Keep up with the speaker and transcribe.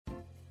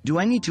Do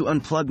I need to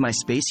unplug my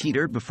space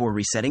heater before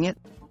resetting it?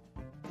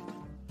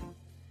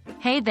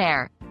 Hey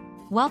there!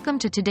 Welcome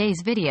to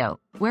today's video,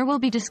 where we'll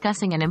be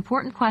discussing an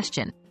important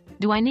question.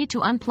 Do I need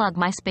to unplug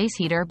my space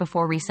heater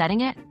before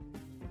resetting it?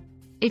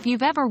 If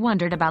you've ever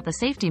wondered about the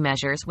safety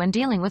measures when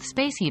dealing with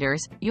space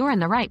heaters, you're in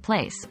the right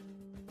place.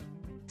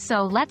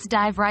 So let's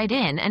dive right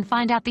in and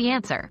find out the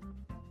answer.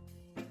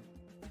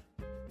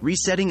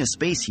 Resetting a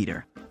space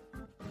heater.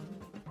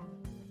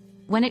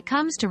 When it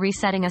comes to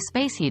resetting a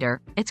space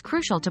heater, it's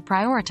crucial to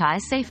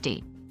prioritize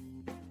safety.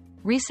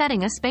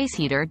 Resetting a space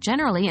heater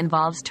generally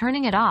involves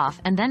turning it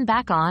off and then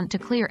back on to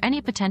clear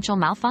any potential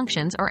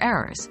malfunctions or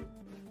errors.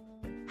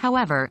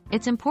 However,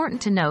 it's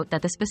important to note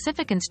that the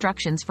specific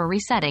instructions for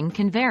resetting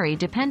can vary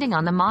depending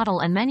on the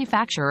model and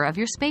manufacturer of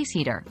your space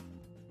heater.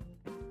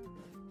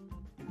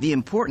 The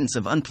importance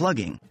of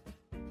unplugging.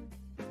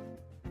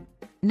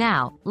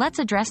 Now, let's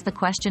address the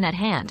question at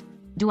hand.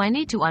 Do I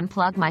need to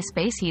unplug my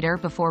space heater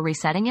before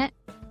resetting it?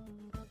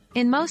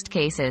 In most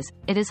cases,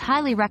 it is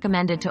highly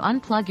recommended to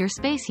unplug your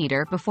space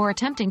heater before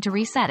attempting to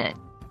reset it.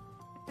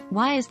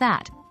 Why is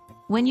that?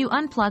 When you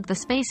unplug the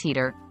space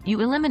heater,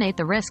 you eliminate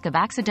the risk of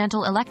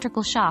accidental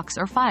electrical shocks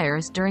or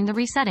fires during the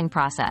resetting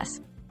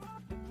process.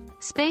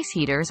 Space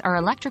heaters are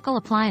electrical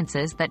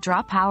appliances that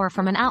draw power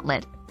from an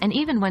outlet, and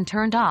even when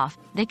turned off,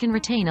 they can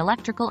retain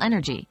electrical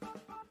energy.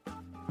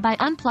 By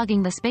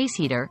unplugging the space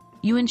heater,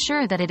 you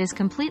ensure that it is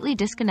completely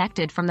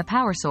disconnected from the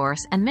power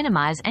source and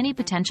minimize any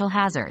potential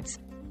hazards.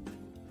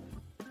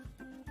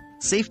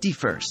 Safety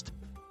first.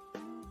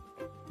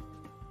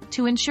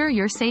 To ensure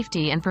your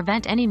safety and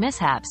prevent any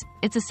mishaps,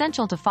 it's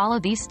essential to follow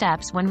these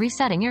steps when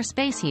resetting your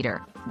space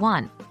heater.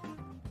 1.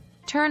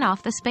 Turn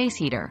off the space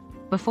heater.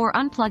 Before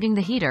unplugging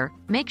the heater,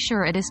 make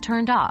sure it is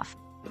turned off.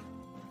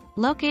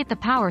 Locate the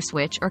power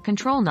switch or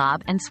control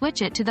knob and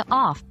switch it to the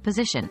off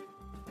position.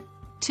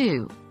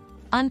 2.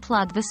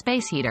 Unplug the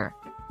space heater.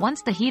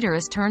 Once the heater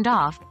is turned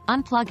off,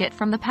 unplug it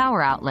from the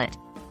power outlet.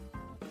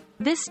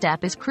 This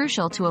step is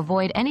crucial to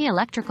avoid any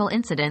electrical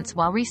incidents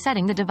while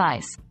resetting the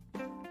device.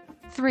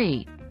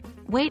 3.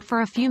 Wait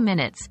for a few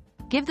minutes.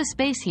 Give the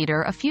space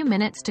heater a few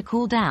minutes to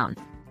cool down.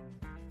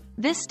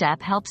 This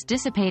step helps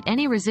dissipate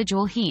any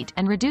residual heat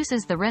and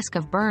reduces the risk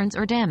of burns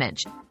or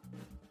damage.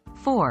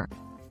 4.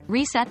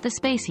 Reset the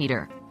space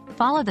heater.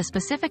 Follow the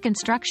specific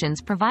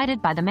instructions provided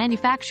by the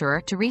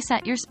manufacturer to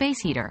reset your space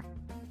heater.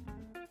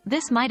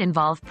 This might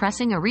involve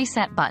pressing a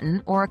reset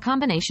button or a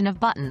combination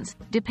of buttons,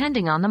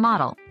 depending on the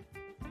model.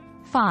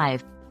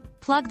 5.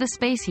 Plug the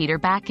space heater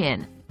back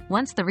in.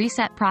 Once the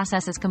reset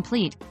process is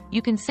complete,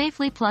 you can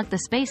safely plug the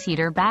space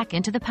heater back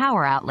into the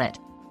power outlet.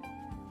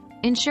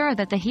 Ensure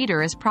that the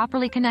heater is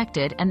properly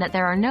connected and that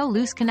there are no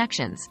loose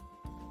connections.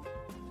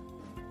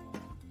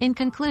 In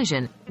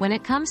conclusion, when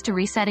it comes to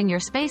resetting your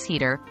space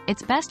heater,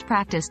 it's best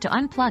practice to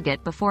unplug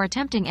it before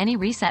attempting any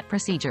reset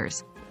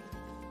procedures.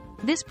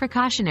 This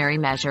precautionary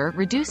measure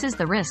reduces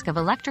the risk of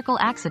electrical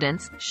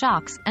accidents,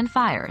 shocks, and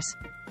fires.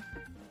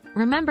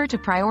 Remember to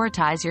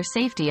prioritize your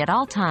safety at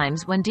all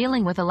times when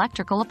dealing with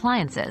electrical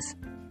appliances.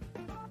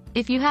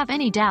 If you have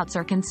any doubts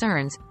or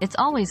concerns, it's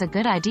always a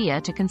good idea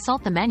to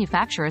consult the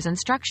manufacturer's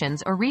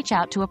instructions or reach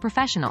out to a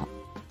professional.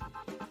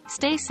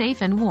 Stay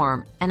safe and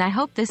warm, and I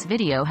hope this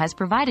video has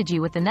provided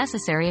you with the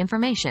necessary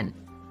information.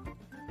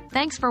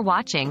 Thanks for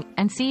watching,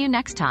 and see you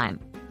next time.